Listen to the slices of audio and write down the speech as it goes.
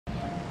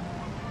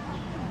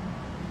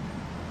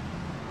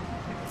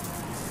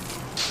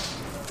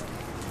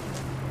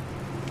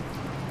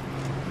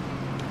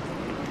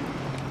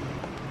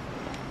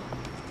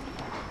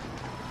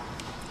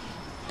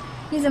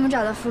你怎么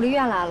找到福利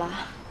院来了？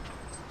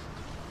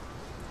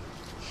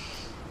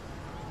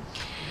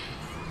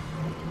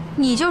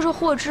你就是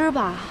霍之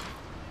吧？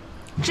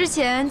之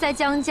前在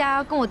江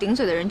家跟我顶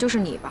嘴的人就是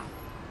你吧？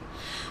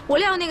我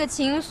料那个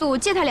秦素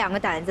借他2个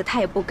胆子，他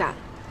也不敢。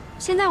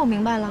现在我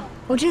明白了，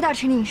我知道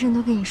陈鼎盛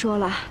都跟你说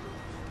了，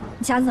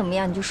你想怎么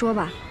样你就说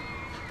吧。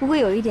不过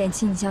有一点，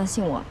请你相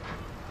信我，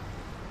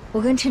我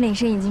跟陈鼎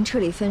盛已经彻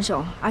底分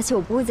手，而且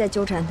我不会再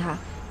纠缠他。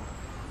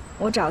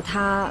我找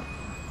他，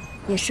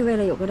也是为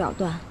了有个了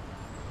断。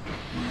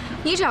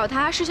你找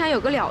他是想有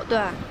个了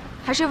断，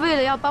还是为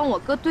了要帮我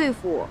哥对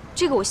付我？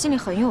这个我心里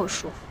很有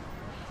数。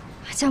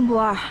江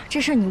博儿，这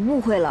事儿你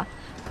误会了，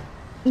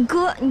你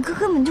哥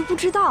根本就不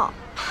知道。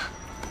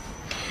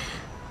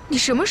你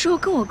什么时候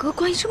跟我哥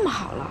关系这么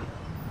好了？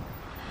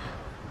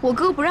我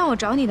哥不让我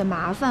找你的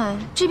麻烦，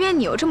这边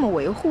你又这么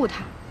维护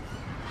他，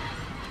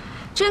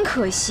真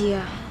可惜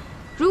啊！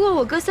如果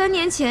我哥3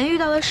年前遇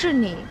到的是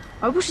你，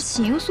而不是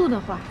秦素的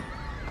话，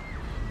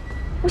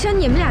我想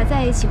你们俩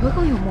在一起会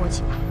更有默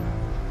契吧。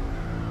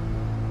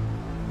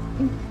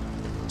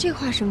这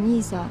话什么意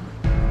思啊？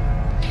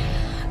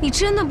你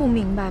真的不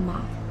明白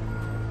吗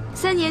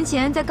？3年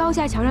前在高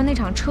架桥上那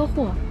场车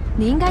祸，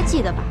你应该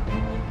记得吧？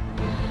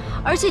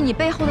而且你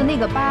背后的那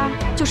个疤，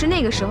就是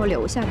那个时候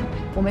留下的，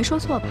我没说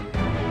错吧？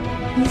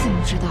你怎么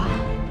知道？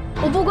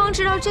我不光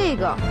知道这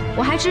个，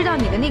我还知道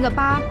你的那个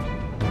疤，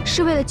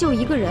是为了救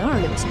一个人而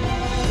留下的。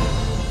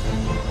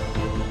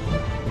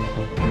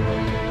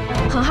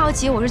很好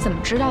奇我是怎么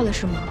知道的，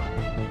是吗？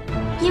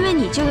因为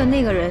你救的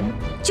那个人，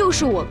就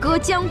是我哥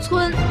江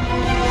村。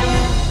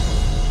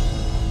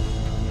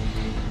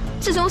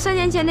自从3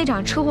年前那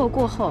场车祸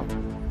过后，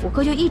我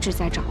哥就一直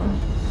在找你。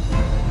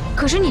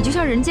可是你就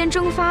像人间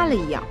蒸发了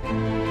一样，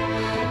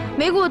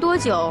没过多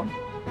久，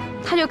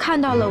他就看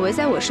到了围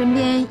在我身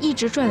边一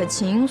直转的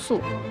秦英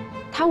素，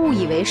他误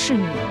以为是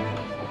你，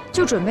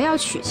就准备要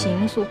娶秦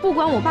英素，不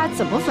管我爸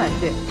怎么反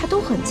对，他都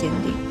很坚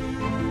定。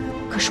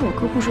可是我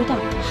哥不知道，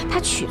他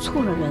娶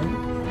错了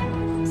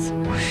人。怎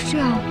么会是这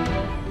样？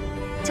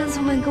江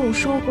村会跟我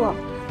说过，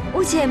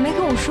我姐也没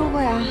跟我说过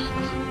呀。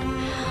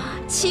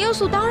秦英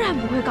素当然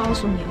不会告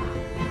诉你了。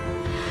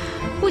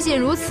不仅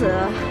如此，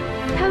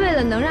他为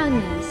了能让你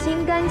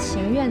心甘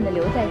情愿地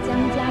留在江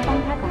家帮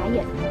他打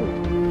掩护，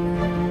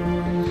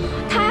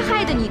他还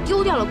害得你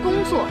丢掉了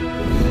工作，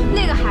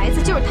那个孩子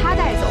就是他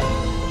带走，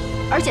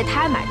而且他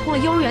还买通了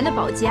幼儿园的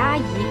保洁阿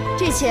姨。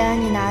这钱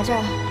你拿着，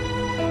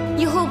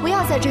以后不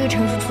要在这个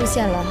城市出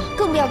现了，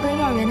更不要跟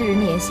幼儿园的人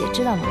联系，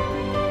知道吗？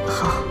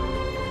好。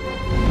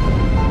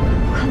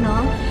不可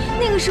能，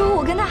那个时候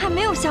我跟他还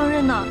没有相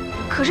认呢。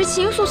可是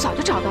秦英素早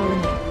就找到了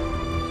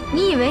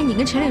你，你以为你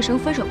跟陈岭生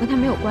分手跟他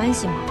没有关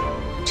系吗？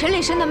陈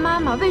岭生的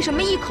妈妈为什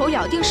么一口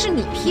咬定是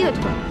你劈的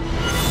腿？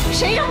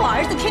谁让我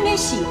儿子天天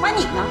喜欢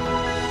你呢？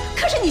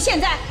可是你现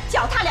在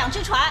脚踏2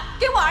只船，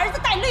给我儿子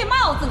戴绿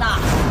帽子呢？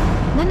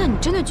难道你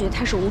真的觉得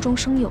他是无中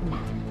生有吗？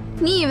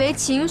你以为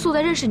秦英素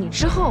在认识你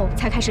之后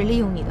才开始利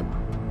用你的吗？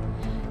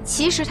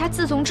其实他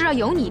自从知道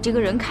有你这个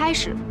人开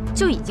始，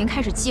就已经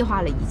开始计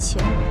划了一切。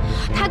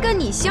他跟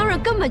你相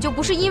认根本就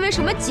不是因为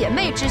什么姐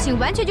妹之情，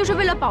完全就是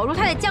为了保住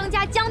他在江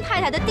家江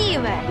太太的地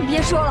位。你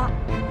别说了，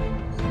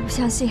我不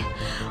相信，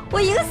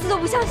我一个字都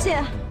不相信。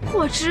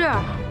霍之，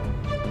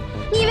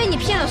你以为你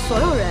骗了所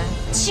有人，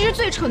其实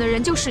最蠢的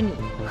人就是你。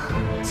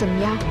怎么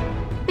样，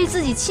被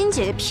自己亲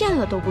姐姐骗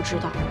了都不知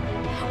道？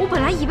我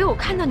本来以为我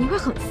看到你会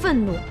很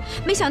愤怒，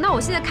没想到我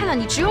现在看到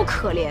你只有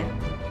可怜。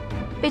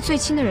被最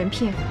亲的人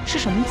骗是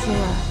什么滋味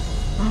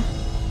啊？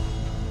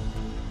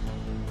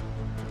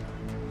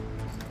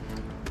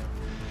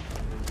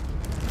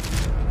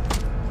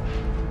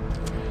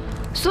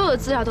所有的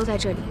资料都在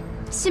这里，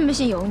信不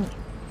信由你。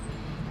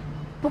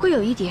不过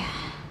有一点，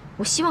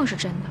我希望是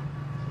真的，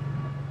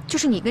就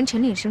是你跟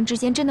陈岭生之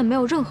间真的没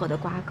有任何的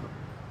瓜葛，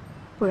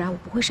不然我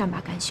不会善罢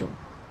甘休。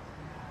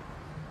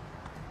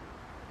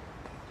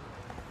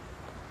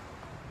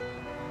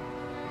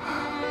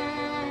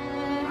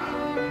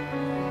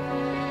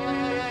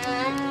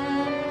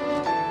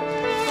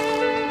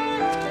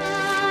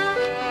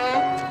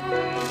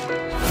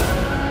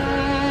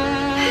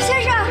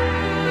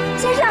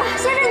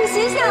先生，你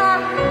醒醒啊！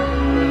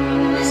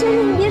先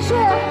生，你别睡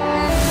了。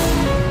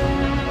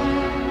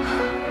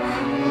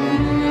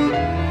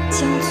江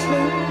村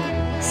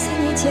，3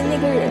年前那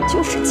个人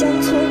就是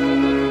江村，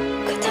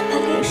可他满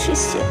脸是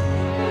血。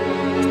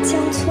江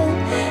村，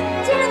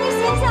先生，你醒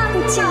醒！我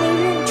竟没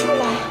认出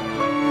来。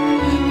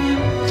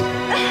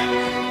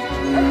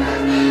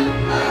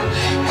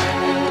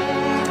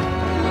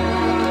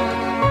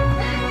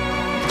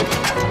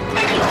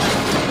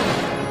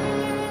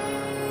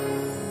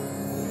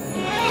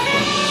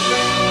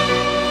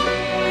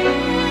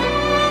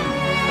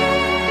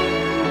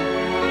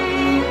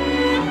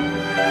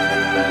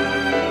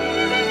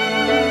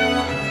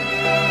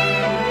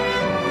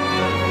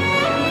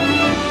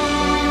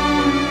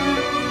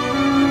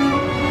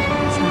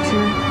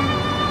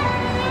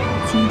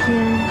今天，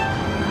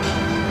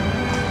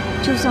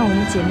就算我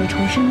们姐妹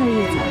重生的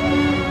日子，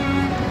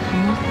好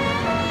吗？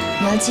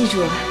你要记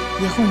住，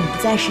以后你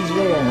不再是一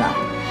个人了。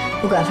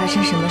不管发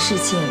生什么事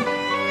情，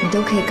你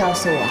都可以告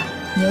诉我，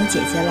你有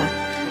姐姐了，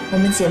我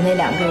们姐妹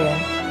2个人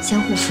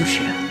相互扶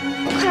持。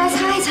快来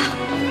擦一擦。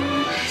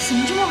怎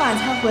么这么晚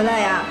才回来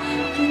呀？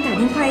给你打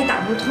电话也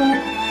打不通。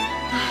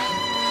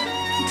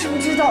你知不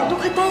知道，都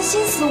快担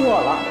心死我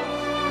了。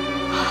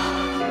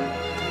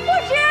护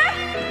士，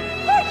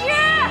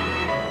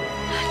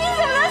你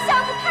怎么能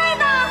想不开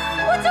呢？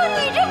我就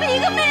你这么一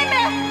个妹妹，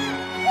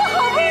我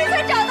好不容易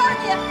才找到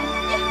你，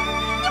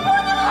你不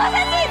能放下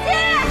姐姐。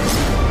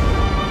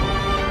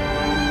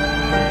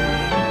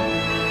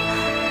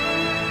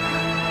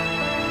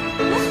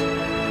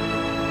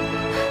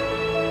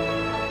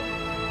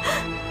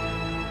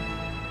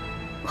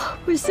我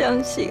不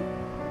相信，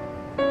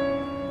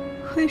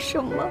为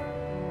什么？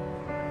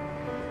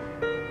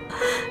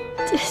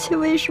姐姐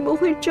为什么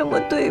会这么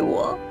对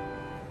我？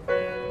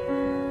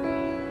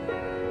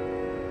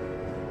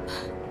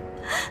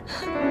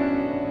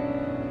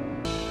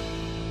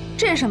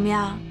这是什么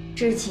呀？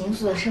这是秦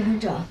素的身份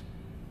证。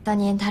当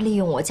年他利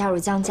用我加入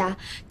江家，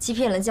欺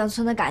骗了江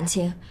村的感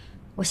情。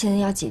我现在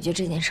要解决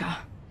这件事儿。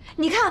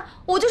你看，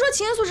我就说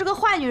秦素是个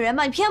坏女人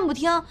嘛，你偏不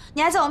听，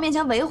你还在我面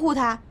前维护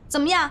她，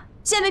怎么样？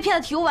现在被骗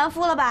得体无完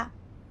肤了吧？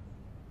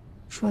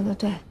说的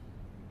对。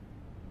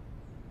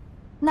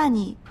那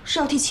你是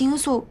要替秦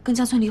素跟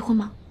江村离婚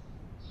吗？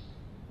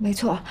没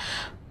错，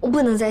我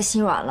不能再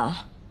心软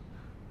了。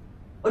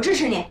我支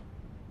持你。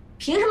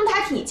凭什么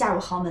他替你嫁入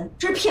豪门？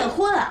这是骗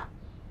婚啊！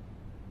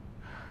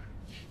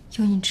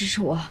有你支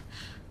持我，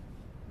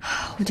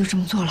我就这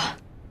么做了。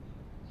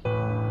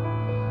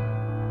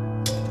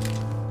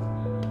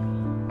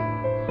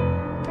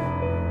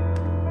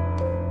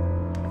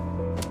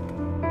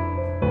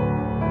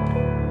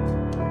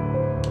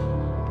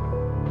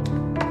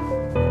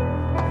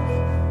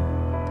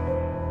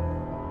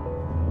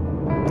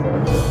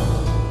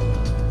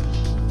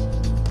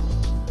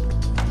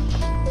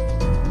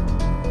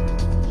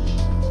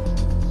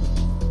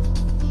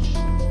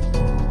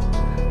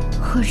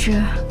或者，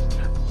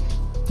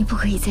你不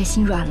可以再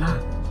心软了。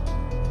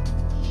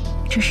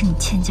这是你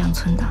欠江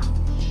村的。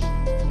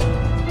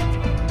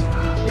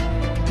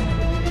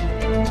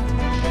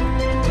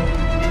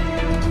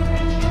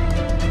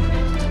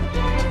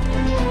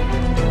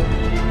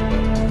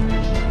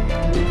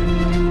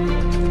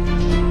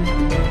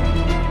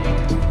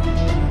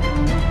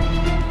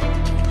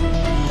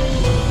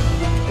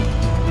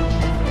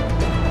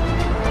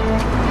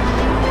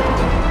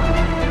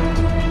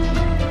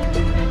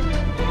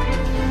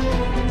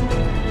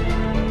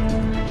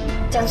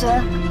江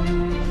村，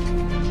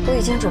我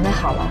已经准备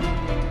好了。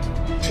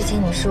之前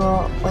你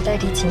说我代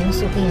替秦英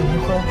素跟你离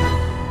婚，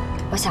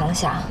我想了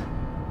想，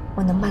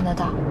我能办得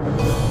到。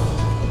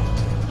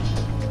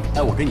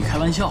哎，我跟你开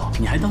玩笑，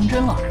你还当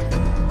真了？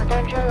我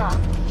当真了，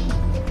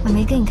我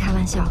没跟你开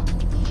玩笑。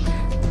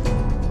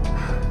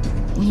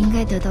你应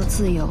该得到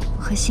自由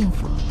和幸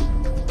福，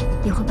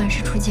以后办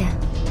事出见。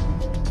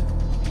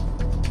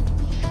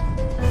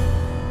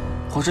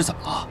或者怎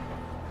么了？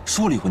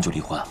说离婚就离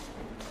婚？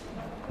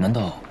难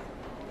道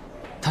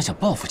他想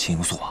报复秦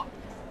英素啊？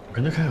我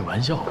跟他开个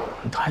玩笑，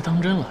他还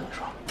当真了，你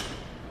说？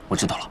我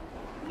知道了，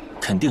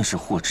肯定是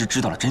霍之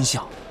知道了真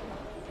相，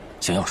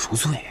想要赎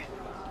罪。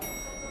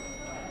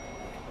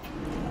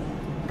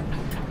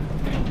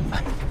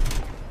哎，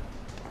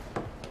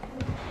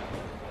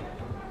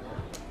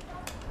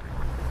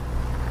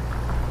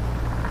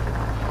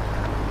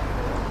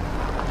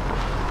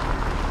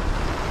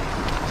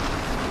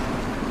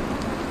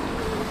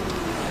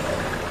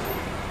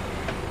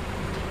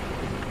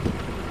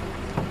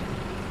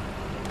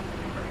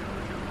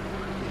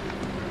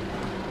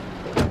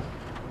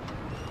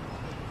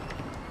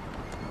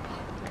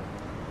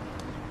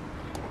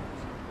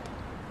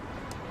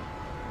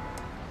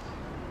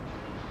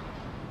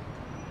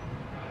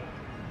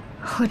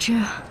霍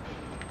之，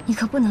你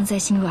可不能再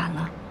心软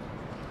了。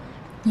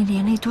你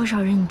连累多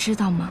少人，你知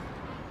道吗？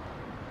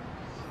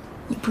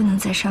你不能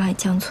再伤害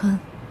江村，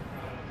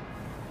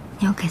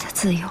你要给他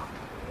自由。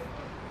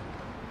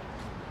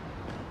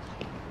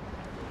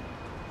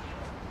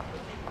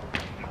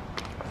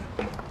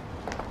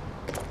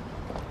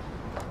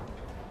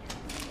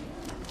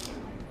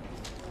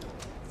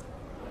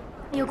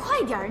哎呀，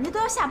快点，人家都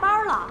要下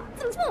班了，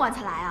怎么这么晚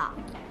才来啊？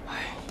哎，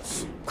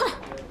快点！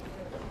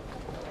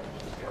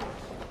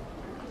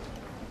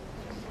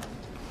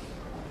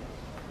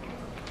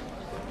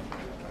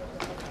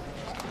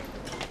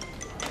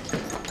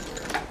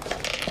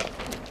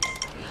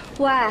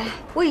喂，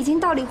我已经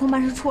到离婚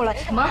办事处了，你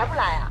怎么还不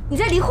来啊？你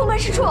在离婚办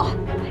事处？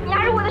你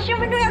拿着我的身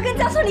份证要跟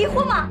江村离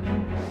婚吗？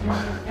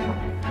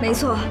没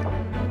错，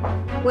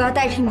我要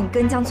代替你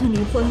跟江村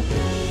离婚。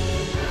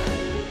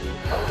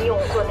不用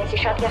我做那些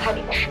伤天害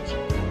理的事情，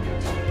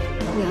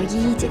我要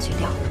一一解决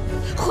掉。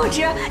霍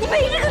之，你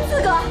没这个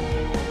资格！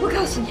我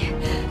告诉你，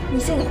你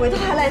现在回头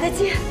还来得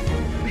及，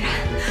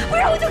不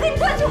然我就跟你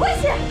断绝关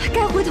系。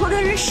该回头的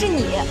人是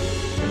你。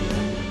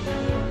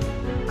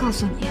告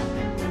诉你。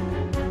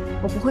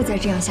我不会再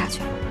这样下去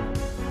了。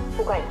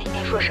不管你天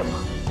天说什么，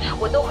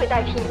我都会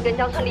代替你跟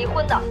江村离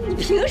婚的。你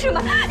凭什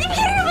么？你凭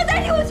什么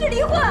代替我去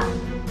离婚？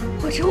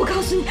霍哲，我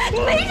告诉你，你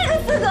没这个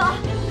资格。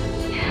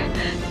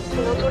你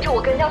不能阻止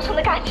我跟江村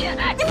的感情，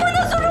你不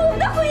能阻止我们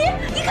的婚姻。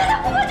你跟他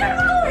不过就是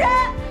个路人。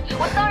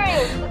我当然有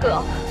资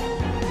格。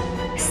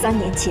3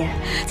年前，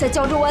在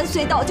胶州湾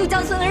隧道救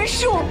江村的人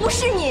是我，不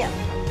是你。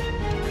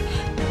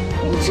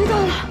你知道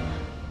了。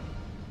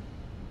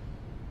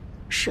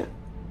是，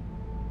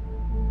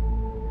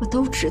我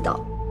都知道。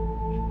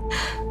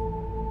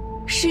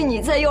是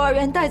你在幼儿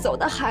园带走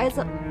的孩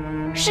子，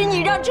是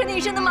你让陈立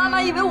生的妈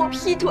妈以为我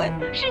劈腿，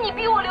是你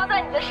逼我留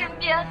在你的身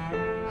边，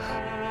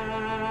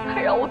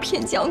还让我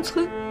骗江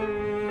村。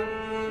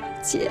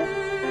姐，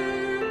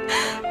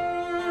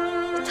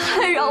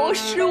太让我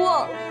失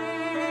望了，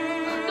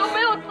都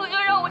没有资格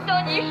让我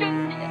叫你一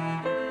声姐。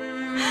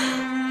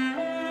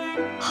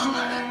好，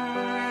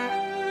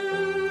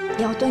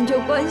你要断绝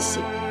关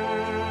系，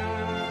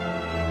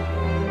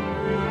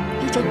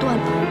那就断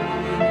了。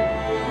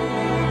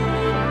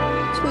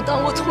就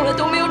当我从来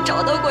都没有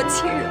找到过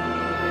亲人。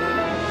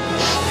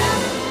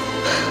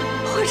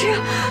火之，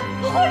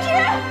火之，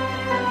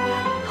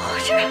火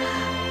之，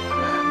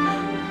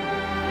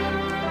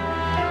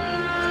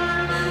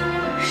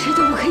谁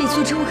都不可以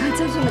阻止我跟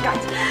江村的感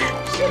情，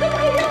谁都不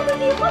可以让我们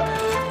离婚。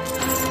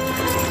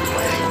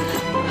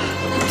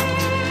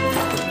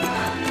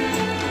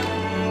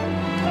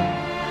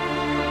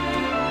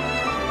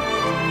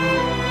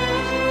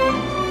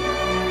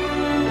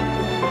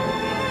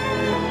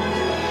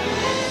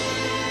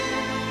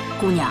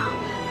姑娘，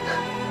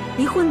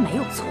离婚没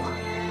有错。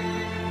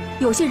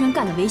有些人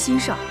干了违心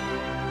事儿，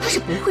他是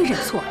不会认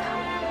错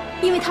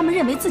的，因为他们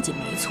认为自己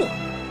没错，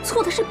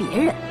错的是别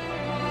人。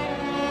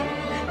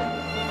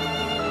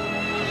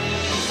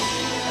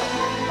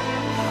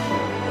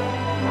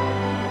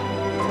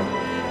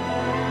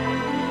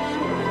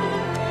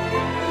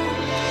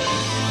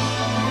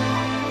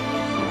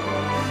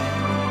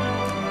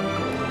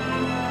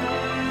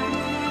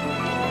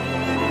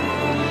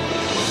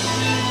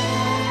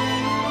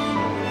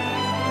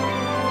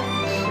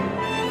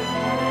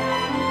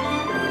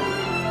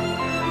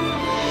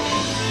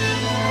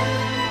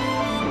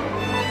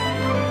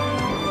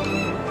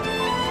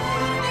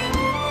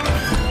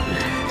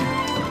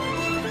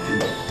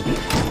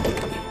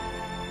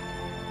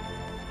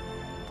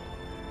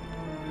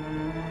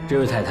这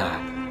位太太，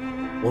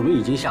我们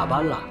已经下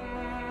班了，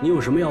你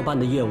有什么要办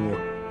的业务，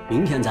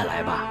明天再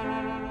来吧。